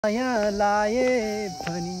माया लाए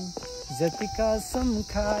पनि जति कसम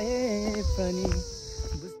खाए पनि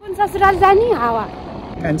कुन ससुराल जाने हावा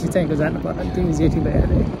कान्छी चाहिँको जानु पर्यो तिमी जेठी भएर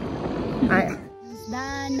आए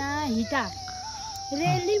दाना हिटा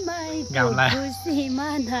रेलीमै खुसीमा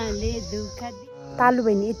धाले दुःख तालु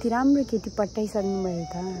बहिनी यति राम्रो केटी पट्टाइसक्नु भयो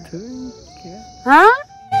त ह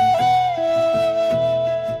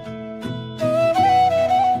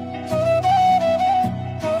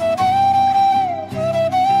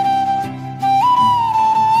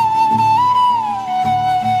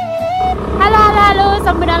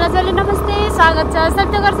सबैजनालाई नमस्ते स्वागत छ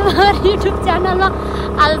सत्य गर्छु युट्युब च्यानलमा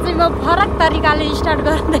आज चाहिँ म फरक तरिकाले स्टार्ट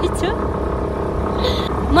गर्दैछु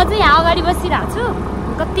म चाहिँ यहाँ अगाडि बसिरहेको छु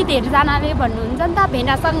कति धेरैजनाले भन्नुहुन्छ नि त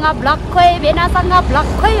भेनासँग भ्लग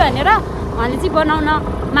खोइ भनेर उहाँले चाहिँ बनाउन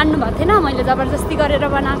मान्नु भएको थिएन मैले जबरजस्ती गरेर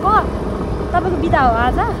बनाएको तपाईँको बिदा हो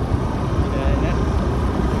आज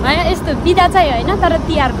होइन यस्तो बिदा चाहिँ होइन तर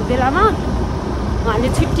तिहारको बेलामा उहाँले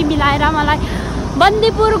छुट्टी मिलाएर मलाई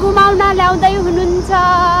बन्दीपुर घुमाउन ल्याउँदै हुनुहुन्छ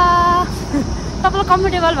तपाईँलाई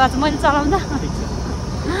कम्फर्टेबल भएको छ मैले चलाउँदा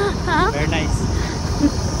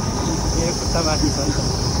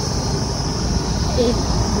ए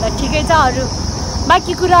ल ठिकै छ अरू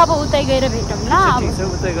बाँकी कुरा अब उतै गएर भेटौँ ल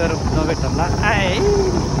उतै गएर नभेटौँ ल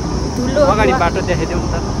धुलो अगाडि बाटो देखाइदेऊ नि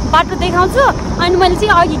त बाटो देखाउँछु अनि मैले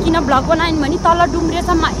चाहिँ अघि किन भ्लग बनाएँ भने तल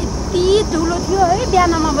डुम्रेसम्म यति धुलो थियो है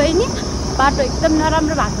बिहानमा भयो नि बाटो एकदम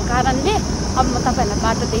नराम्रो भएको कारणले अब म तपाईँहरूलाई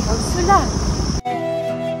बाटो देखाउँछु ल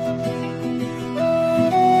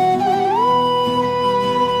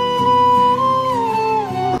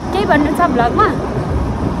केही भन्नु छ भ्लगमा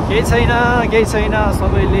केही छैन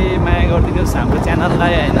सबैले माया गरिदिनुहोस् हाम्रो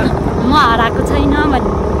च्यानललाई होइन म हराएको छैन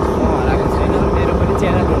भन्नु म हराएको छैन मेरो पनि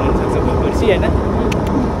च्यानल हुनुहुन्छ भोलि होइन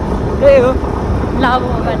त्यही हो ल अब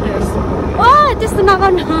भन्नुहोस् ओ त्यस्तो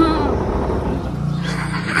नगर्नु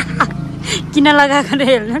किन लगाएको रे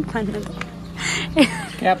हेल्मेट भन्नु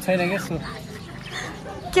क्याप छैन के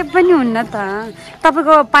के पनि हुन्न त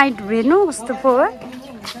तपाईँको पाइन्ट हेर्नु कस्तो पो हो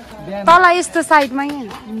तल यस्तो साइडमै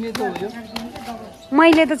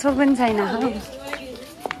मैले त छोक पनि छैन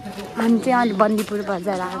हामी चाहिँ अलि बन्दीपुर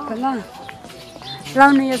बजार आएको ल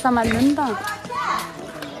लाउनु यो सम्हाल्नु नि त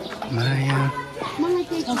मलाई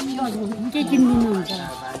के किनिदिनुहुन्छ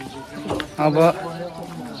अब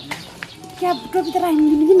क्याब टोपी त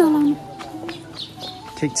राखिदिनु कि नलाउनु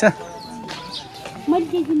ठिक छ मैले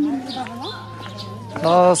के किनिदिनु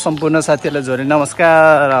तपाईँलाई सम्पूर्ण साथीहरूलाई झोरे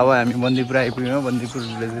नमस्कार अब हामी बन्दीपुर आइपुग्यौँ बन्दीपुर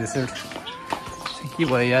भिलेज रिसोर्ट के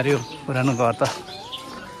भयो यार यो पुरानो घर त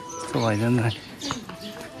यस्तो भइदियो नि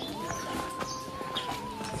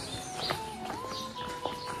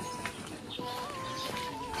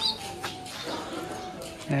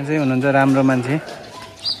यहाँ चाहिँ हुनुहुन्छ राम्रो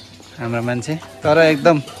मान्छे तर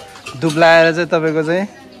एकदम दुब्लाएर चाहिँ तपाईँको चाहिँ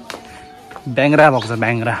ब्याङ्रा भएको छ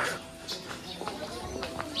ब्याङ्रा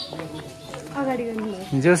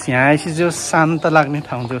जोस् यहाँ आएपछि जोस् शान्त लाग्ने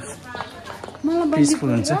ठाउँ जोस् पिसफुल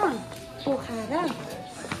हुन्छ पोखरा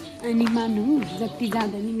अनि मानु जति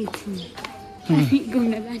जाँदा नि मिठो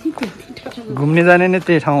घुम्ने जाने नै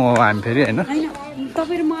त्यही ठाउँ हो हामी फेरि होइन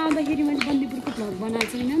तपाईँ म आउँदाखेरि मैले बन्दीपुरको भ्लग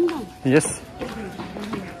बनाएको छैन नि त यस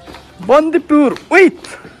बन्दीपुर विथ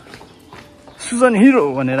सुजन हिरो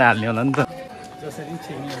भनेर हाल्ने होला नि त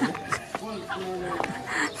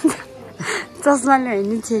चस्माले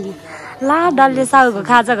होइन छेरी ला डल्ले साउको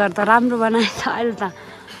खाजा घर त राम्रो बनाएछ अहिले त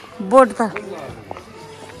बोर्ड त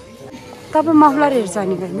तपाईँ मफलर हेर्छ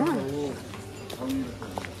नि होइन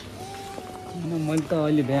मैले त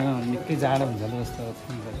अहिले बिहान निकै जाडो हुन्छ जस्तो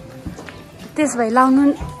त्यसो भए लाउनु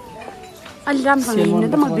अलि राम्रोसँग हिँड्नु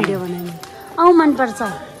त म भिडियो बनाएँ मनपर्छ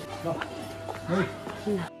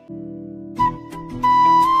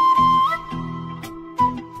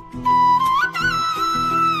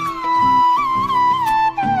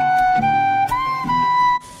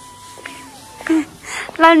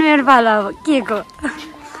लाउनु मेरो पालो अब के को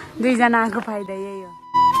दुईजना आएको फाइदा यही हो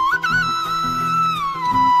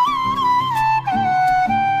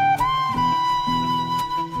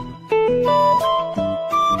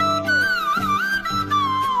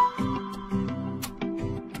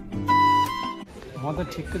म त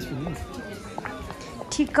ठिक्क छु नि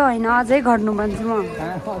ठिक्क होइन अझै घट्नु भन्छु म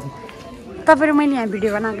तपाईँ र मैले यहाँ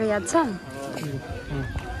भिडियो बनाएको याद छ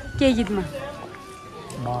के गीतमा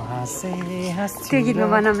त्यो गीतमा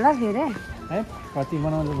बनाऊँ ल फेरि कति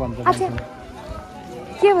बनाउँछु भन्छ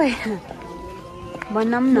के भयो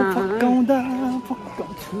बनाऊँ न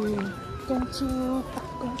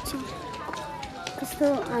कस्तो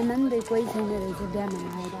आनन्दै कोही छैन रहेछ बिहान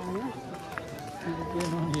आएर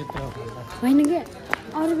होइन के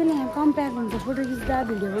अरू बेला यहाँ कम प्याक हुन्छ फोटो खिच्दा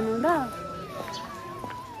भिडियो बनाउँदा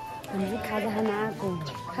हामी खाजा खान आएको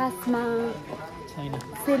खासमा छैन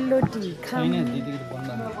सेलरोटी छैन दिदी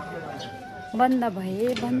बन्द भए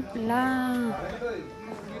ला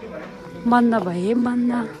बन्द भए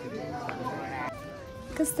बन्द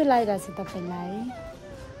कस्तो लागिरहेछ तपाईँलाई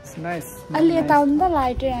नाइस अलि यता आउनु त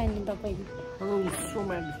लाइटै आएन तपाईँको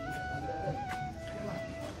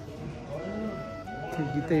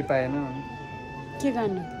गीतै पाएन के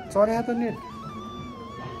गर्नु चढ्या त नेट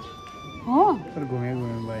हो तर घुमे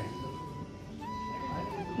भए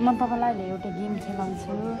म तपाईँलाई एउटा गेम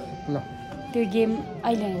खेलाउँछु ल त्यो गेम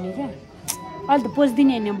अहिले होइन क्या अहिले त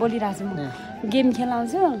पोस्दिनँ होइन बोलिरहेको छु म गेम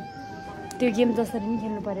खेलाउँछु त्यो गेम जसरी पनि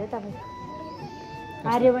खेल्नु पऱ्यो तपाईँ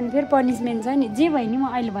हार्यो भने फेरि पनिसमेन्ट छ नि जे भयो नि म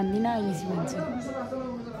अहिले भन्दिनँ अहिले चाहिँ भन्छु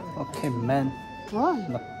ओके म्यान हो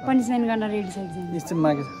पनिसमेन्ट गर्न रेडी छ एकजना यस्तो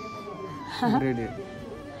मागे रेडी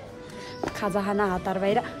खाजा खाना हतार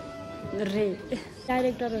बाहिर रे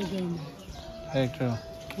डाइरेक्टर हो कि होइन डाइरेक्टर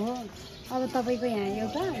हो अब तपाईँको यहाँ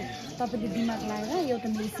एउटा तपाईँले दिमाग लगाएर एउटा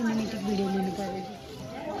मेरो सिनेमेटिक भिडियो लिनु पऱ्यो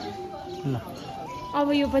ल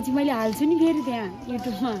अब यो पछि मैले हाल्छु नि फेरि त्यहाँ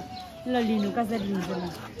युट्युबमा ल लिनु कसरी लिन्छ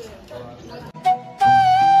ल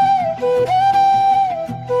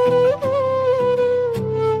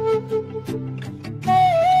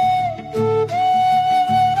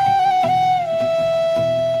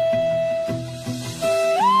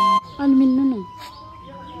अलि मिल्नु न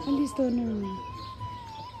अलि यस्तो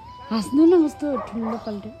हाँस्नु न कस्तो ठुलो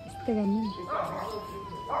पल्ट यस्तै गर्नु नि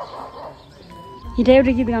हिँडा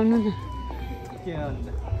एउटा गीत गाउनु न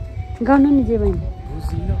गाउनु नि जे भयो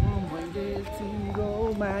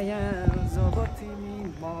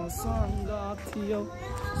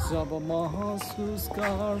जब महसुस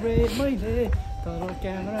गरे मैले तर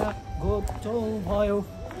क्यामेरा गोप्ठो भयो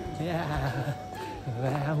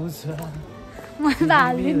म त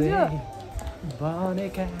हालिदिन्छु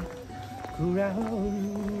भनेका कुराहरू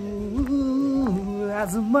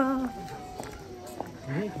आज म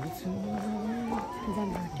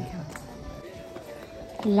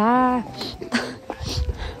ला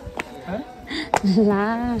ला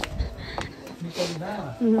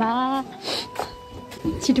ला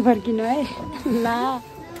छिटो फर्किनु है ला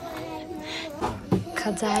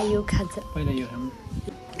खाजा यो खाजा पहिला यो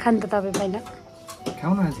खानु त तपाईँ पहिला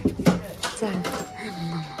खाउन आज चाल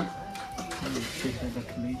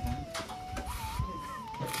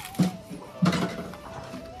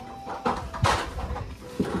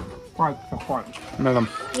म्याडम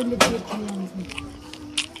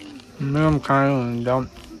म्याडम खानु जाउँ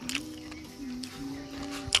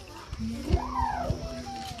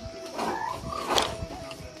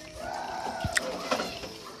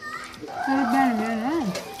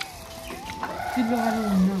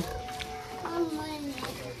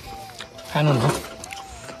खानुहुन्छ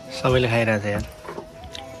सबैले खाइरहेको छ यार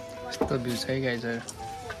यस्तो भ्यू छ है गाइज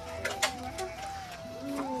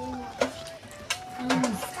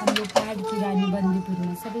हाम्रो पहाडकी रानी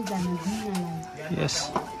बन्दीपुरमा सबैजना घुम्न लाग्यो यस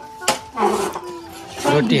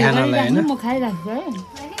रोटी खानलाई होइन म खाइराख्छु है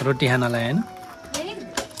रोटी खानलाई होइन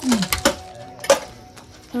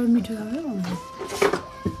तर मिठो लाग्यो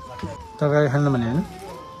तरकारी खानु भने होइन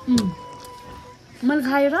मैले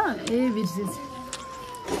खाएर ए बिर्सेछु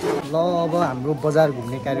ल अब हाम्रो बजार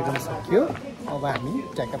घुम्ने कार्यक्रम सकियो अब हामी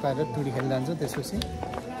ट्याक्का पारेर टुडी खेल्न जान्छौँ त्यसपछि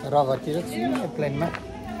रगरतिर प्लेनमा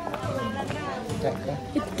ट्याक्का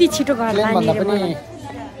यति छिटो घर प्लेनभन्दा लाने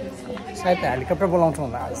पनि सायद हेलिकप्टर बोलाउँछौँ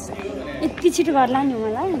होला आज चाहिँ यति छिटो घर लाने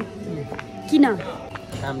मलाई किन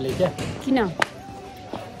कामले क्या किन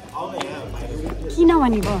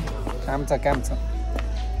भनेको काम छ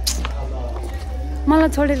मलाई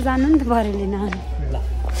छोडेर जानु नि त बरेलीन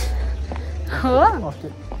हो ओके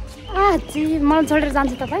आची मलाई छोडेर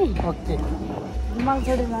जान्छ तपाईँ ओके मलाई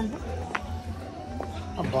छोडेर जान्छ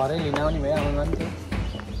अब भरे लिन आउने भयो आउनु नि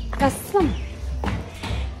कसम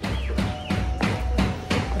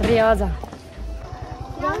रियाजा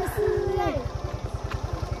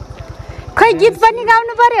खै गीत पनि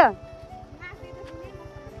गाउनु पर्यो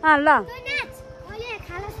ल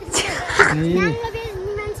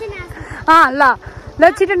ल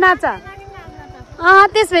ल छिटो नाच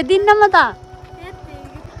त्यस भए दिन्न म त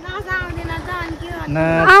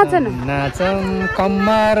नाचौँ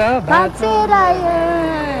कम्मर भाचेर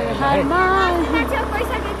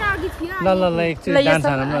ल एकचोटि डान्स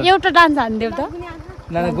हाल्नु एउटा डान्स हान्देऊ त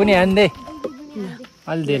ल गुनी हान्दे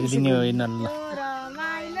अलि धेरै दिने हो यिनीहरू ल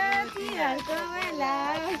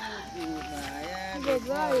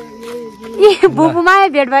भुपुमाया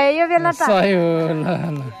भेट भयो यो बेला त सही हो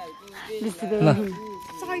ल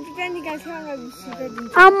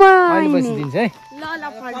आमा अहिले पैसा दिन्छ है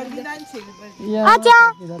अच्छा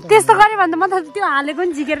त्यस्तो गरे भने त म त त्यो हालेको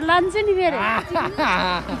नि झिकेर लान्छु नि फेरि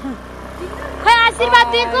खै आशीर्वाद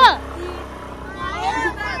दिएको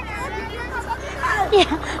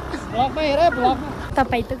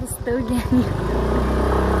तपाईँ त कस्तो ज्ञानी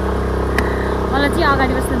मलाई चाहिँ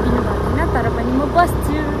अगाडि बस्न दिनु भएको थिएन तर पनि म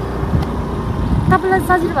बस्छु तपाईँलाई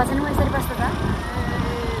सजिलो भएको छैन म यसरी बस्दा त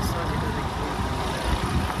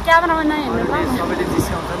क्यामेरामा नहेर्नु ल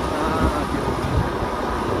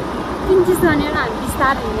किन चिज भनेर हामी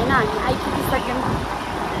बिस्तारै हुँदैन हामी आइपुगिसक्यौँ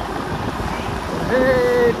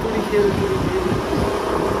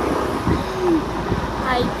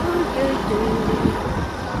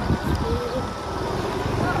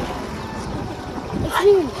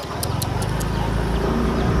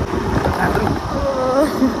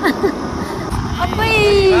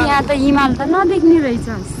यहाँ त हिमाल त नदेख्ने रहेछ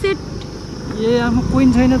सेट ए आमा कोइन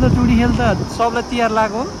छैन त टुडी खेल त सबलाई तिहार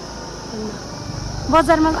लाग्यो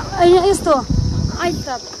बजारमा यस्तो अहिले त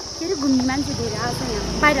के अरे घुम्ने मान्छे धेरै आउँछ यहाँ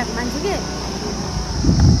बाहिरको मान्छे के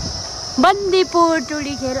बन्दीपुर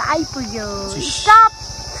टुडी खेल आइपुग्यो स्टप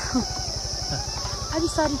अलि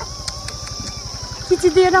सरी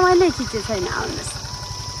खिचिदिएर मैले खिचेको छैन आउनुहोस्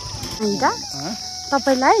अन्त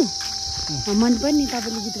तपाईँलाई मन पर्ने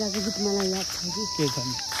तपाईँले गीत गाएको गीत मलाई याद छ कि के छ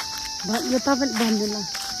यो तपाईँले भन्नु ल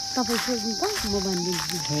तपाईँ सोध्नु त म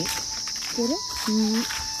भनिदिन्छु के अरे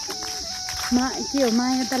के हो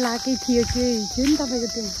माया त लाकै थियो के थियो नि तपाईँको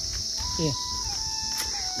त्यो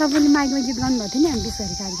तपाईँले माइकमा गीत गाउनुभएको थियो नि हामी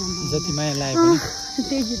बिस्तारै कार्यक्रममा जति माया लाग्यो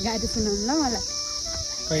त्यही गीत गाएर सुनाउनु ल मलाई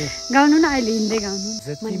गाउनु न अहिले हिँड्दै गाउनु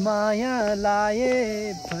जति माया लाए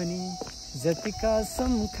पनि जति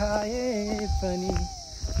कसम खाए पनि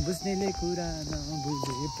बुझ्नेले कुरा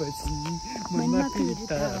नबुझेपछि मनमा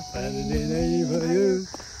फिर्ता पर्ने नै भयो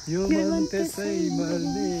यो मन त्यसै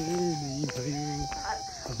मर्ने नै भयो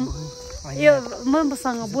यो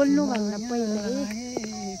मसँग बोल्नु भन्दा पहिले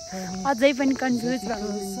अझै पनि कन्फ्युज भएको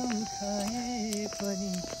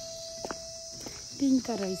पिङ्क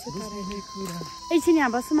रहेछ एकछिन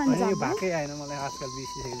यहाँ बस्छु मान्छे भएकै आएन मलाई आजकल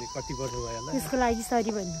बिर्सिसकेको कति वर्ष भयो होला त्यसको लागि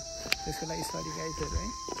सरी भन्नु त्यसको लागि सरी गाइजहरु है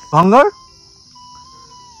भङ्गर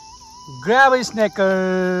ग्र्याब स्नेकर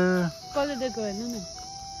कसले दिएको हेर्नु न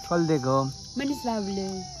कसले दिएको मनिष बाबुले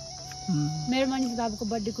मेरो मनिष बाबुको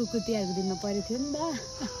बर्थडे कुकुर तिहारको दिनमा परेको थियो नि त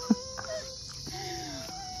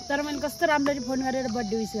तर मैले कस्तो राम्ररी फोन गरेर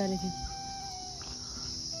बर्थडे विश गरेको थिएँ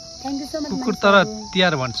थ्याङ्क यू सो मच कुकुर तर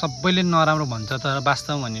तिहार भन्छ सबैले नराम्रो भन्छ तर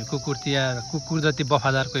वास्तवमा भने कुकुर तिहार कुकुर जति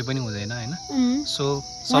वफादार कोही पनि हुँदैन हैन सो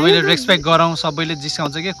सबैले रेस्पेक्ट गरौँ सबैले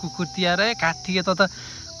जिस्काउँछ के कुकुर तिहार है काटिए त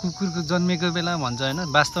कुकुरको जन्मेको बेला भन्छ हैन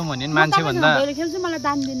वास्तवमा भने मान्छे भन्दा मैले खेल्छु मलाई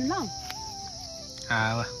दान दिनु ल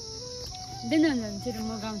दिनु हुन्छ म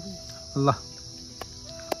गाउँछु ल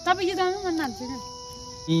तपाईँ के गाउनु मन लाग्छ नि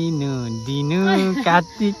दिनु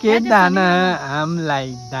काटिके दाना हामीलाई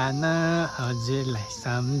दाना हजुरलाई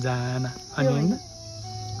सम्झना अनि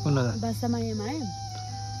कुन हो बसमायामा है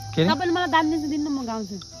के तपाईले मलाई दान दिनु म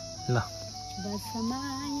गाउँछु ल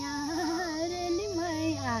बसमाया रेलीमै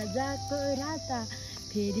आजको रात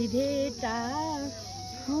फेरि भेटा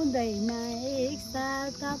हुँदैन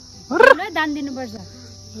एकसाथ दान दिनुपर्छ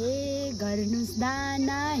हे गर्नुस्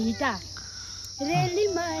दाना हिटा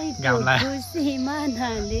रेलीमै खुसी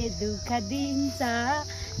मनाले दुःख दिन्छ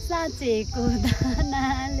साँचेको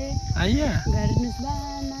दानाले गर्नुस्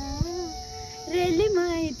दाना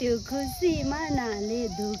रेलीमै त्यो खुसी मनाले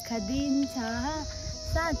दुःख दिन्छ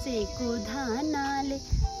साँचेको धानाले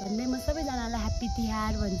भन्दै म सबैजनालाई ह्याप्पी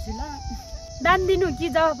तिहार भन्छु ल दान दिनु कि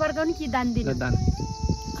जवाफ फर्काउनु कि दान दिनु दान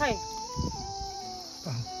खै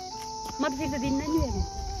म त फेरि दिन्न नि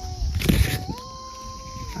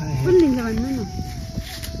कुन दिन्छ भन्नु न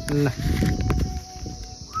ल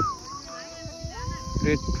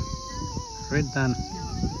रेड दान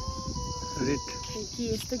रेड के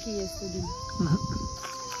यस्तो दिनु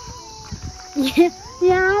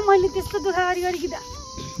यहाँ मैले त्यस्तो दुःख गरी त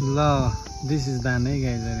ल दिस इज दान है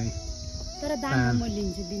गाइजहरु तर दान म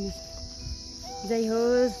लिन्छु दिनु जय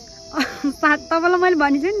होस् तपाईलाई मैले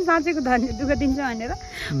भनेछु नि साँचेको धन दुःख दिन्छु भनेर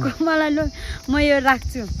मलाई ल म यो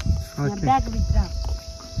राख्छु ब्यागभित्र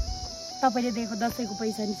तपाईँले दिएको दसैँको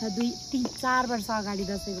पैसा नि छ 2-3-4 वर्ष अगाडि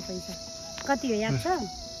दसैँको पैसा कति हो याद छ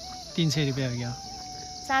 300 रुपैयाँ हो क्या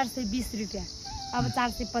 420 रुपैयाँ अब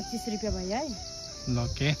 425 रुपैयाँ भयो है ल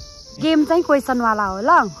के गेम चाहिँ क्वेसन वाला हो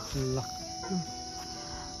ल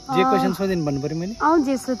जे क्वेसन सोधिन भन्नु पर्यो मैले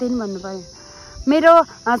जे सोधिन भन्नु पर्यो मेरो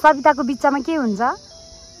सविताको बिचमा के हुन्छ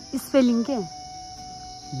स्पेलिङ के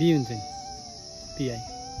बी हुन्छ नि पीआई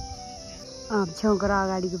छेउको र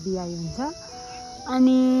अगाडिको बीआई हुन्छ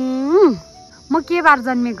अनि म के बार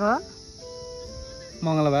जन्मेको हो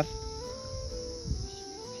मंगलबार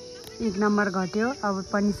 1 नम्बर घट्यो अब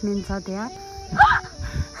पनिसमेन्ट छ त्यहाँ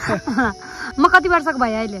म कति वर्षको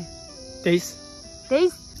भए अहिले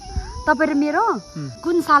 23 तपाईँ र मेरो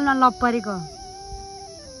कुन सालमा लभ परेको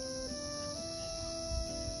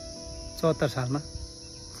 74 सालमा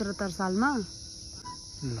 74 सालमा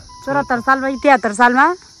 74 सालमा 73 सालमा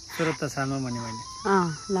 74 सालमा भने मैले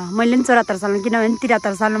ल मैले पनि 74 सालमा किनभने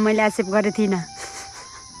 73 सालमा मैले एक्सेप्ट गरेको थिइनँ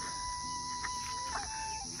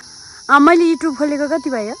मैले युट्युब खोलेको कति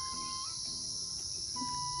भयो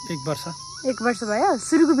 1 वर्ष भयो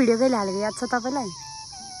सुरुको भिडियो कहिले हालेको याद छ तपाईलाई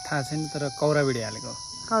थाहा छैन तर कौरा भिडियो हालेको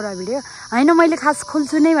कौरा भिडियो हैन मैले खास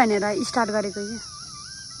खोल्छु नै भनेर स्टार्ट गरेको के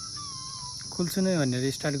खोल्छु नै भनेर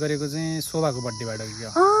स्टार्ट गरेको चाहिँ शोभाको बर्थडेबाट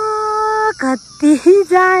हो कति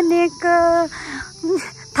जानेको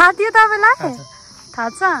थाहा थियो तपाईलाई थाहा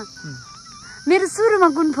छ मेरो सुरुमा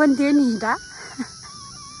कुन फोन थियो नि हिटा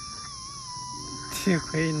त्यो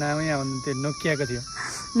खोइ नामै आउनु त्यो नोकियाको थियो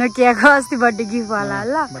नोकियाको अस्ति बर्थडे गिफ्ट वाला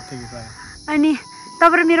ल बर्थडे गिफ्ट वाला अनि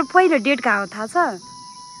तपाईँ मेरो पहिलो डेट कहाँ हो थाहा छ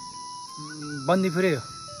बन्दीपुरै हो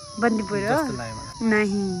बन्दीपुर हो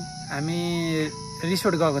नहीं हामी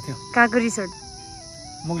रिसोर्ट गएको थियौँ कहाँको रिसोर्ट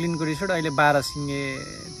मुगलिनको रिसोर्ट अहिले 12 सिङ्गे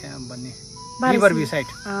त्यहाँ भन्ने रिभर भ्यू साइड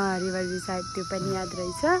त्यो पनि याद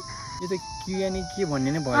रहेछ यो त क्युयानी के भन्ने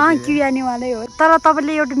नै भयो क्युयानी वालै हो तर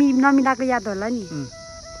तपाईँले एउटा नमिलाएको याद होला नि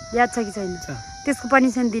याद छ कि छैन त्यसको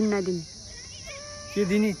पनिसमेन्ट दिन नदिने के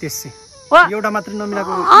दिने त्यसै एउटा मात्र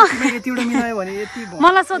नमिलाएको यतिवटा मिलायो भने यति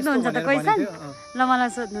मलाई सोध्नुहुन्छ त क्वेशन ल मलाई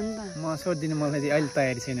सोध्नु नि त म सोध्दिनु मलाई अहिले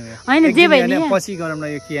तयारी छैन हैन जे भयो नि पछि गरौँ न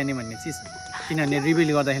यो कियानी भन्ने चीज किनभने रिभिल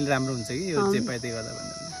गर्दाखेरि राम्रो हुन्छ कि यो जे पाए त्यही गर्दा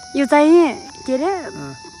भन्दा यो चाहिँ के रे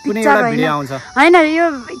कुनै एउटा भिडियो आउँछ हैन यो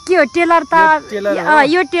के हो टेलर त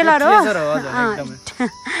यो टेलर हो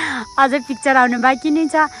अझै पिक्चर आउनु बाँकी नै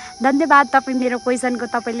छ धन्यवाद तपाईँ मेरो क्वेशनको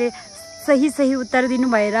तपाईँले सही उत्तर दिनु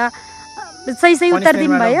भएर सही उत्तर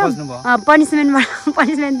दिनुभयो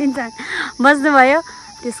पनिसमेन्ट दिन्छ बस्नुभयो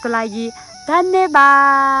त्यसको लागि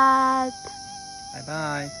धन्यवाद बाइ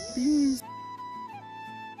बाइ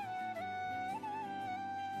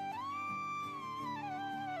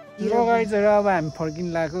लगाइसक्यो अब हामी फर्किन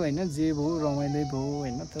लाग्यो होइन जे भयो रमाइँदै भयो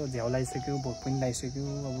होइन त झ्याउ लगाइसक्यो भोक पनि लगाइसक्यो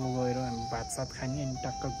अब गएर हामी भातसात खाने अनि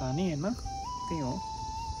टक्क जाने होइन त्यही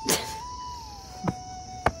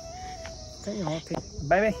हो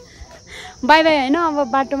बाई बाई होइन अब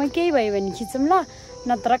बाटोमा केही भयो भने खिचौँ ल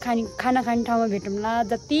नत्र खाना खाने ठाउँमा भेटौँ ल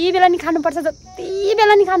जति बेला नि खानुपर्छ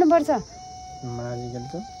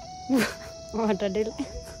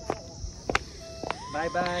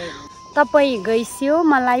तपाईँ गइस्यो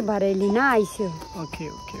मलाई भरे लिन आइस्यो ओके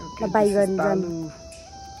बाई गर्नु जानु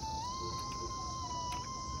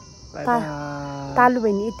तालु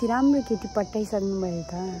बहिनी यति राम्रो केटी पट्टाइसक्नु भयो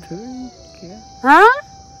त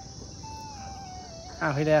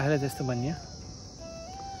आफैले त्यस्तो भन्यो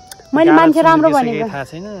मैले मान्छे राम्रो भनेको थाहा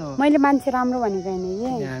छैन मैले मान्छे राम्रो भनेको हैन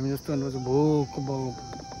के हामी जस्तो भन्नु भोक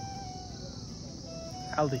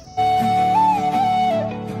आउँदै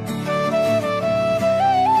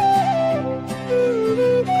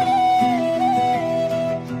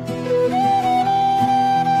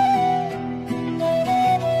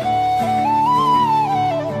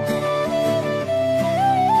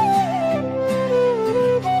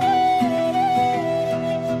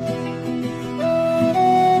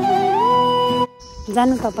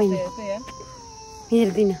जानु तपाईँ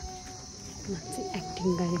हेर्दिनँ म चाहिँ एक्टिङ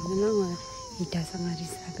गरेको ल म हिटासँग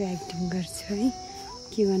रिसाएको एक्टिङ गर्छु है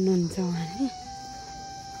के गर्नुहुन्छ उहाँले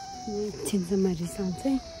एकछिनसम्म रिसाउँछ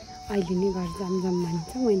अहिले नै घर जाम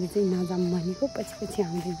भन्छ मैले चाहिँ नजाम भनेको पछि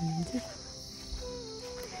आउँदै हुनुहुन्छ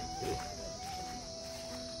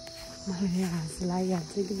मलाई हाँस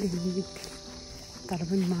लागिहाल्छ कि देख्ने बित्तिकै तर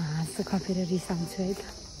पनि म हाँस खपेर रिसाउँछु है त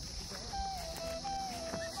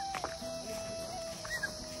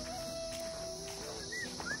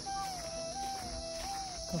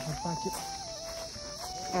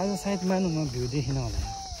आज सायद मानुमा भ्यू देखिन होला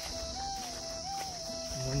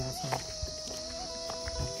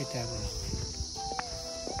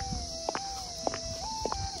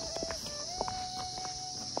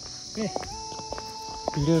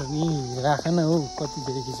भिडियो नि राख न हौ कति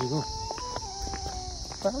धेरै खिचेको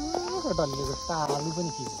डल्लेको आलु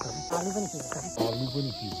पनि खिच्छ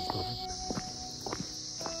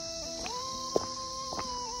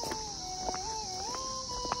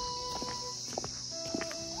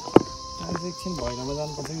एकछिन भैरवमा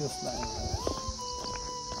जानुपर्छ कि जस्तो लाग्यो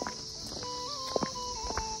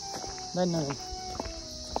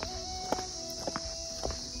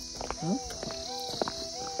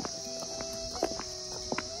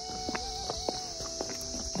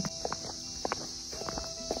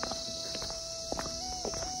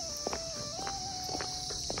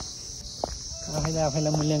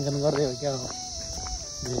आफैलाई मूल्याङ्कन गर्दै हो क्या हो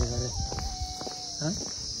धेरै गरे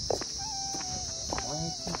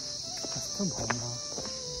कस्तो भयो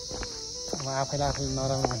अब आफैलाई आफैले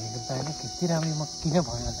नराम्रो भनेको त होइन त्यति राम्रो म किन भयो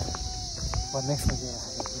होला भन्ने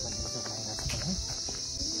सोचिरहेको के भन्ने चाहिँ भइरहेको छ है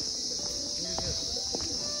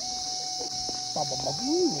बाबा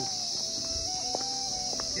बाबु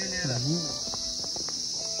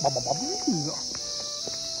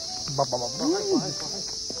बाबा बाबा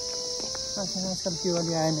आजकल त्यो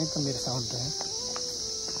अलि आएन त मेरो साउन्ड त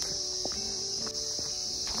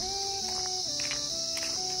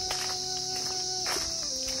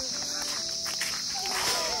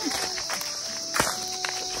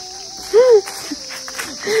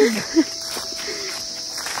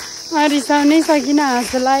रिसाउनै सकिनँ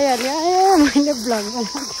हाँसो लगाइहाल्यो आयो मैले भ्लग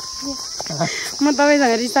बनाएको म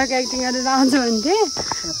तपाईँसँग रिसाको एक्टिङ गरेर आउँछु भन्थेँ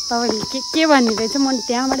तपाईँले के भन्ने रहेछ म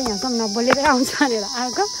त्यहाँबाट यहाँसम्म नबोलेरै आउँछु भनेर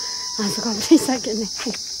आएको हाँसो गरिसकेँ नि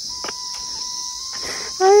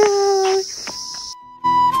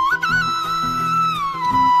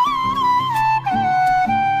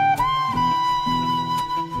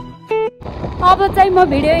अब चाहिँ म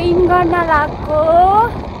भिडियो इन गर्न लाग्को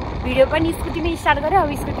भिडियो पनि स्कुटीमै स्टार्ट गरेँ अब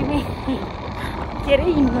स्कुटीमै के अरे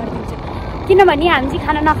इन गरिदिन्छु किनभने हामी चाहिँ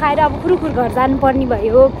खाना नखाएर अब खुरुखुर घर जानुपर्ने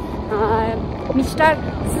भयो मिस्टर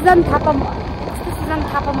सुजन थापा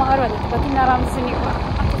मगर भनेको कति नराम्रो सुनेको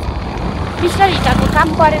मिस्टर हिटाको काम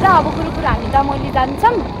परेर अब खुरुखुर हामी दमौली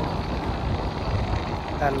जान्छौँ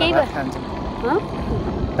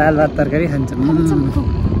दाल भात तरकारी खान्छौँ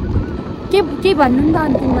के भन्नु नि त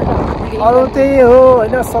अन्तिममा त अरू त्यही हो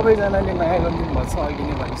होइन सबैजनाले माया गरिदिनु भएको छ अघि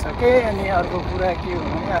नै भनिसकेँ अनि अर्को कुरा के हो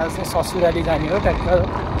भने आज चाहिँ ससुराली जाने हो ट्याक्टर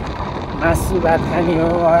मासु भात खाने हो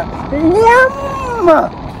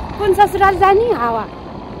कुन ससुराली जाने हावा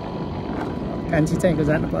कान्छी चाहिँको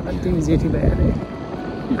जानु पर्ला तिमी जेठी भएर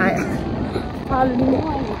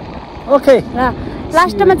ओके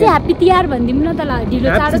लास्टमा चाहिँ ह्याप्पी तिहार भनिदिउँ न त ल ढिलो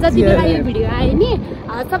चाँडो जति बेला यो भिडियो आयो नि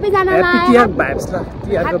सबैजनालाई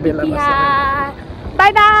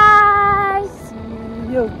बाई बाई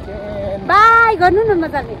बाई गर्नु न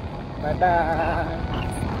मजाले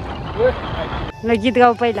ल गीत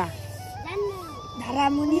गाऊ पहिला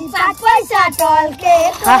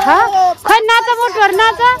खै नाच मोटोहरू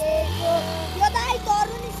नाच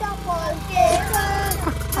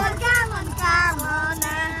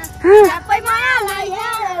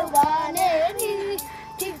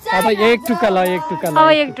अब एक टुक्का ल एक टुक्का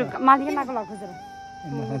माथि नाको ल खोजेर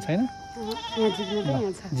छैन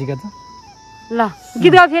जिगा त ल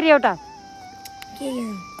गीत गाऊ फेरि एउटा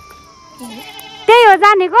त्यही हो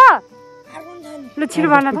जानेको ल छिटो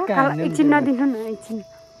भन त एकछिन नदिनु न एकछिन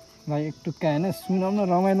ल एक टुक्का होइन सुनाउन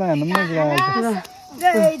रमाइलो हान्नु न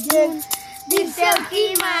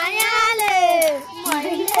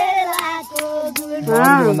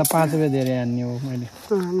भन्दा 5 रुपियाँ धेरै हान्ने हो मैले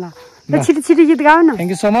ल छिटो छिटो गीत गाऊ न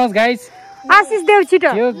thank you so much guys आशिष देऊ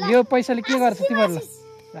छिटो यो पैसाले के गर्छ तिमीहरुले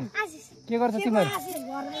के गर्छ तिमीहरु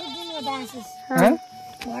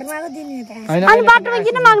अनि बाटोमा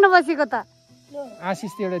किन माग्न बसेको त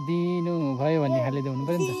आशिष त्यो एउटा दिनु भयो भन्ने खाले देउनु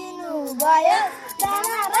पर्यो नि त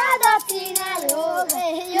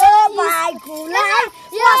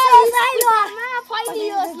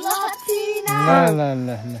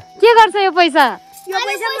के गर्छ यो पैसा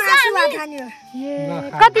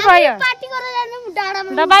कति भयो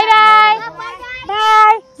बाई बाई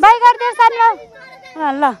बाई बाई गरिदेऊ सानो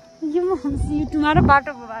ल यो युट्युबमा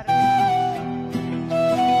बाटो भएर